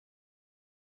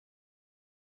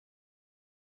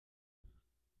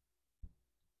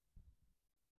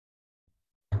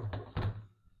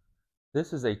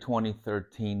This is a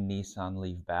 2013 Nissan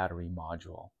Leaf battery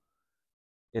module.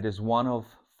 It is one of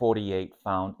 48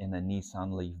 found in a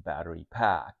Nissan Leaf battery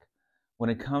pack. When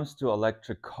it comes to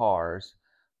electric cars,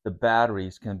 the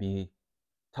batteries can be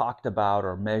talked about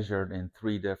or measured in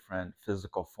three different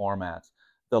physical formats.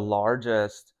 The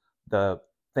largest, the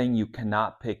thing you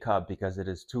cannot pick up because it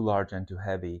is too large and too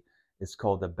heavy, is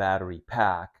called the battery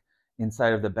pack.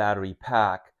 Inside of the battery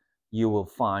pack, you will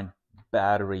find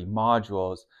battery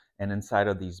modules, and inside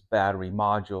of these battery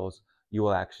modules, you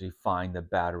will actually find the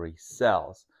battery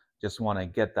cells. Just want to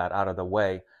get that out of the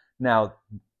way. Now,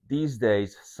 these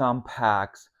days, some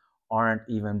packs aren't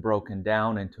even broken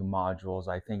down into modules.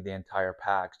 I think the entire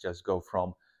packs just go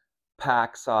from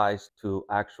pack size to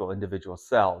actual individual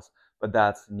cells, but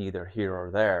that's neither here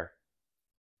or there.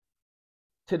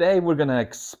 Today, we're going to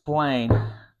explain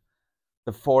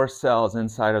the 4 cells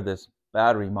inside of this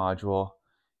battery module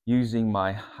using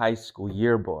my high school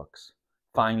yearbooks.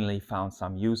 Finally found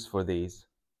some use for these.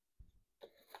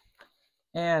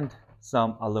 And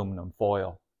some aluminum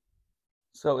foil.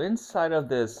 So inside of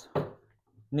this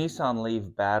Nissan Leaf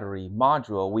battery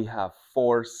module, we have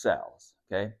 4 cells,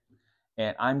 okay?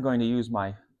 And I'm going to use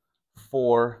my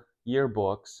 4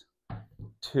 yearbooks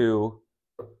to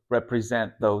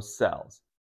represent those cells.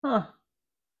 I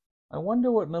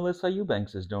wonder what Melissa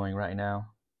Eubanks is doing right now.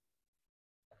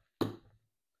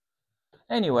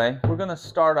 Anyway, we're going to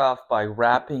start off by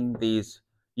wrapping these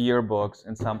yearbooks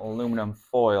in some aluminum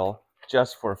foil,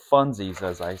 just for funsies,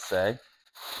 as I say.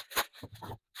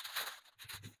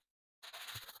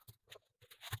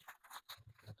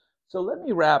 So let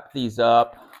me wrap these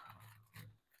up,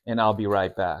 and I'll be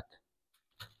right back.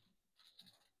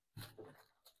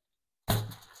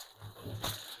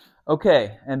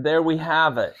 Okay, and there we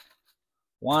have it.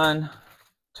 1,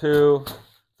 2,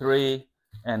 3,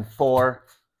 and 4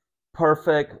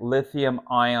 perfect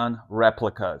lithium-ion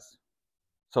replicas.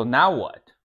 So now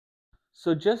what?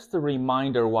 So just a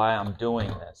reminder why I'm doing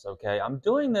this, okay? I'm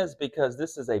doing this because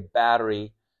this is a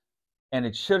battery, and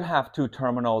it should have 2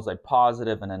 terminals, a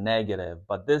positive and a negative,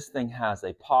 but this thing has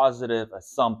a positive, a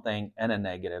something, and a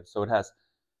negative. So it has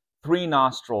 3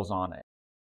 nostrils on it.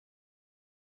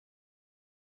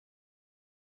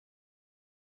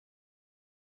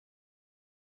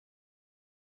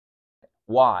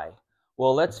 Why?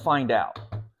 Well, let's find out.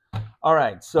 All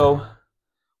right, so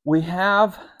we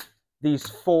have these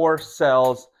 4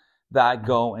 cells that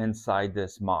go inside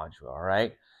this module, all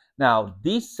right? Now,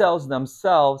 these cells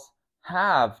themselves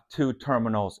have 2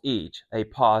 terminals each, a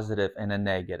positive and a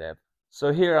negative.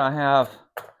 So here I have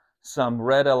some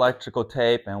red electrical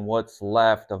tape and what's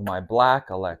left of my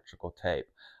black electrical tape.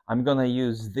 I'm going to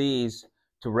use these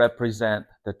to represent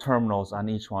the terminals on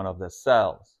each one of the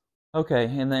cells. Okay,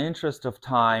 in the interest of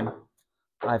time,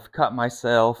 I've cut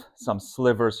myself some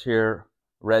slivers here,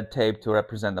 red tape to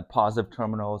represent the positive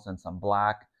terminals and some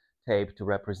black tape to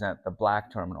represent the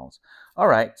black terminals. All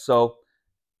right, so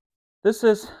this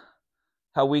is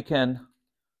how we can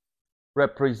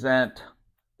represent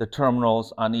the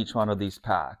terminals on each one of these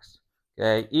packs.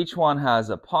 Okay, each one has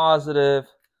a positive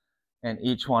and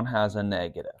each one has a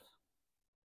negative.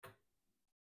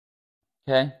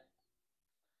 Okay?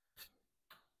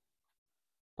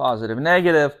 Positive,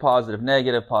 negative, positive,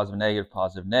 negative, positive, negative,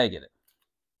 positive, negative.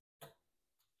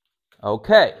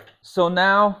 Okay, so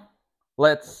now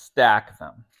let's stack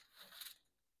them.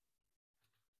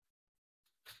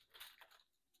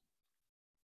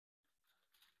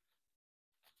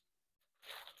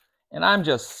 And I'm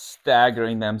just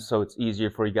staggering them so it's easier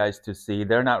for you guys to see.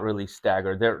 They're not really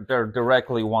staggered. They're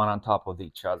directly one on top of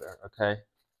each other, okay?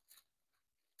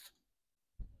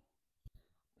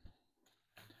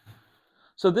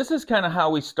 So this is kind of how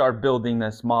we start building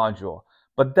this module.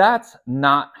 But that's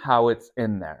not how it's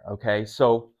in there, okay?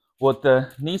 So what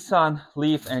the Nissan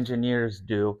Leaf engineers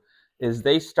do is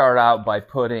they start out by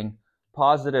putting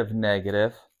positive,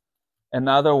 negative,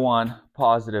 another one,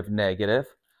 positive, negative,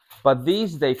 but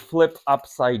these they flip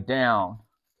upside down,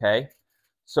 okay?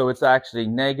 So it's actually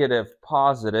negative,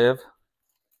 positive,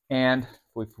 and if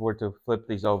we were to flip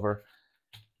these over,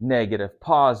 negative,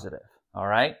 positive, all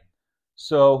right?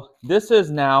 So this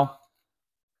is now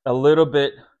a little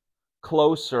bit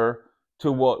closer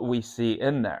to what we see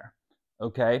in there,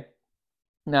 okay?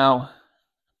 Now,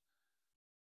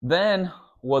 then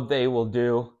what they will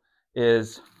do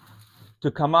is to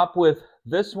come up with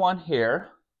this one here,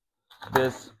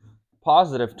 this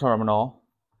positive terminal,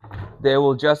 they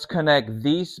will just connect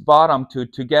these bottom 2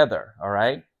 together, all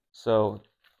right? So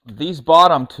these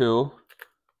bottom 2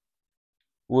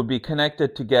 would be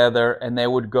connected together and they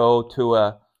would go to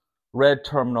a red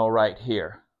terminal right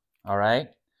here, all right?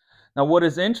 Now what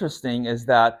is interesting is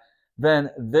that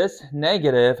then this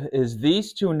negative is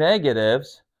these two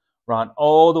negatives run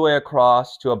all the way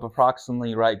across to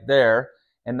approximately right there,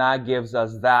 and that gives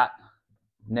us that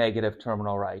negative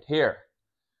terminal right here.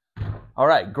 All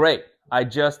right, great. I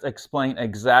just explained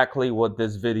exactly what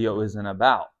this video isn't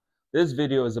about. This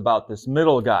video is about this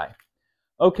middle guy.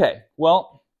 Okay,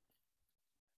 well,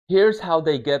 here's how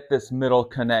they get this middle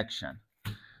connection.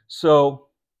 So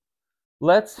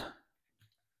let's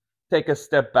take a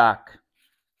step back.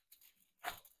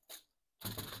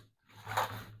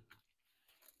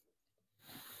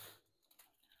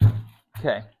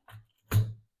 Okay.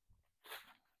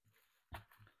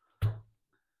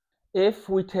 If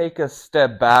we take a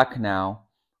step back now,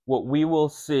 what we will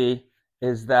see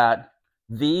is that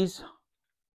these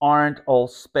aren't all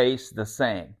spaced the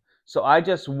same. So I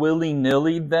just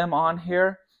willy-nilly them on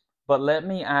here, but let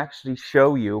me actually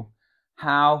show you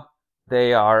how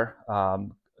they are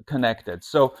connected.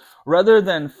 So rather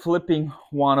than flipping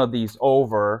one of these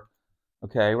over,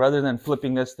 okay, rather than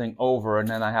flipping this thing over and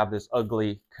then I have this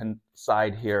ugly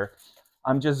side here,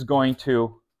 I'm just going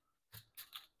to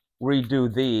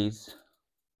redo these,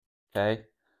 okay?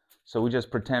 So we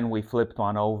just pretend we flipped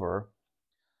one over.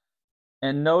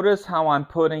 And notice how I'm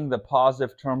putting the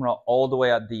positive terminal all the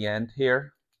way at the end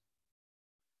here.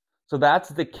 So that's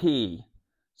the key.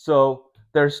 So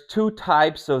there's two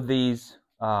types of these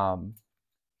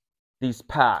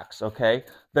packs, okay?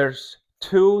 There's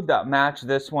two that match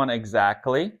this one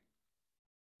exactly.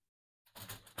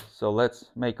 So let's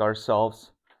make ourselves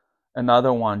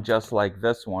another one just like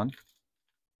this one.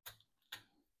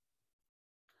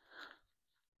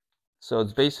 So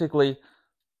it's basically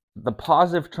the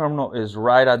positive terminal is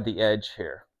right at the edge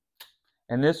here.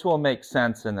 And this will make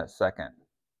sense in a second.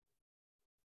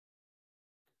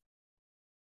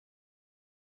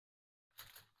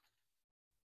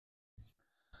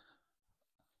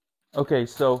 Okay,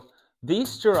 so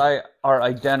these two are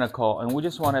identical, and we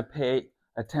just want to pay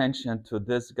attention to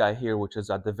this guy here, which is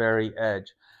at the very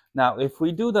edge. Now, if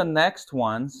we do the next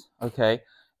ones, okay,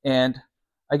 and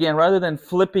again, rather than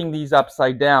flipping these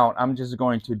upside down, I'm just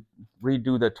going to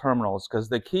redo the terminals, because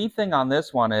the key thing on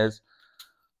this one is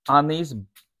on these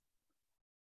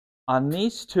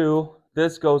two,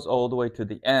 this goes all the way to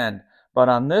the end, but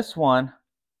on this one,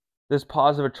 this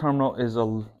positive terminal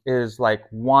is like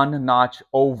one notch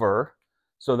over,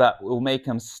 so that will make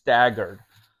them staggered.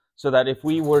 So that if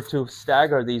we were to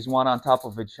stagger these one on top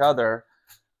of each other,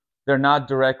 they're not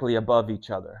directly above each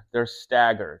other. They're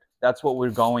staggered. That's what we're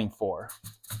going for.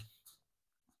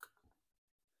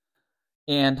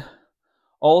 And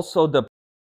also the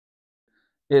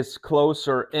is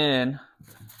closer in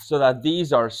so that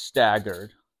these are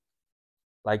staggered,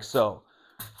 like so.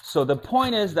 So the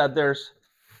point is that there's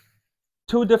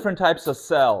two different types of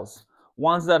cells.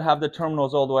 Ones that have the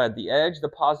terminals all the way at the edge, the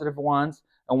positive ones,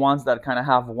 and ones that kind of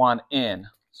have one in.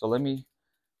 So let me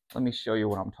show you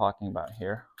what I'm talking about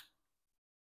here.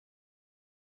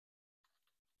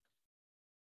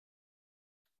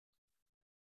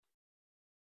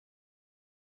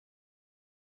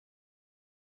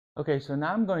 Okay, so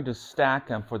now I'm going to stack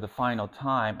them for the final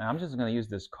time, and I'm just going to use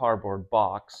this cardboard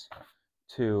box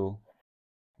to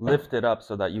lift it up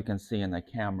so that you can see in the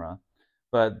camera.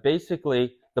 But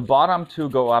basically, the bottom two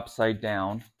go upside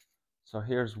down. So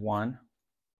here's one,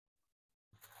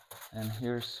 and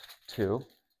here's two.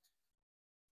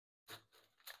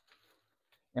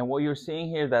 And what you're seeing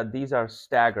here that these are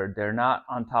staggered. They're not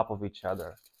on top of each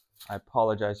other. I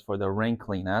apologize for the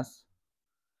wrinkliness.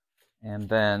 And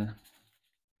then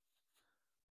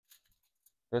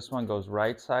this one goes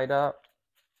right side up,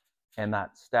 and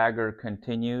that stagger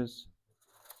continues,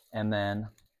 and then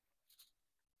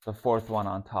the fourth one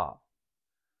on top.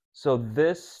 So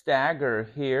this stagger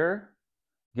here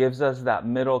gives us that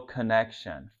middle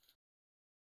connection.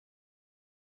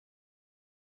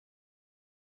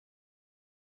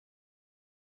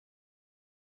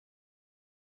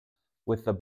 With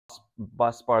the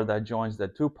bus bar that joins the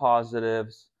two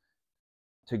positives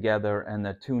together and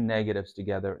the two negatives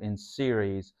together in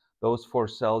series, those four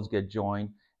cells get joined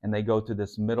and they go to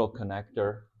this middle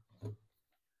connector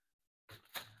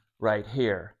right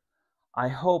here. I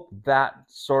hope that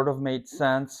sort of made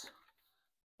sense.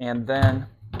 And then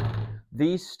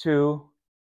these two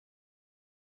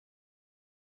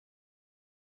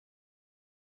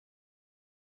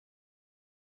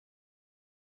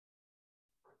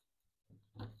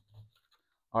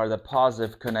are the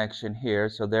positive connection here,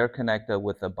 so they're connected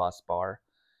with the bus bar.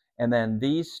 And then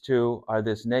these two are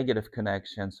this negative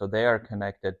connection, so they are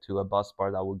connected to a bus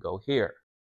bar that would go here.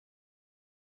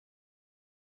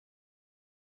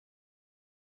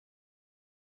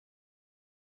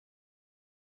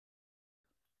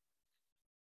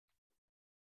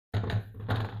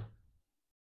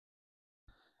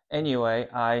 Anyway,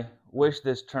 I wish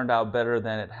this turned out better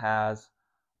than it has,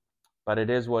 but it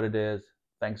is what it is.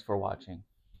 Thanks for watching.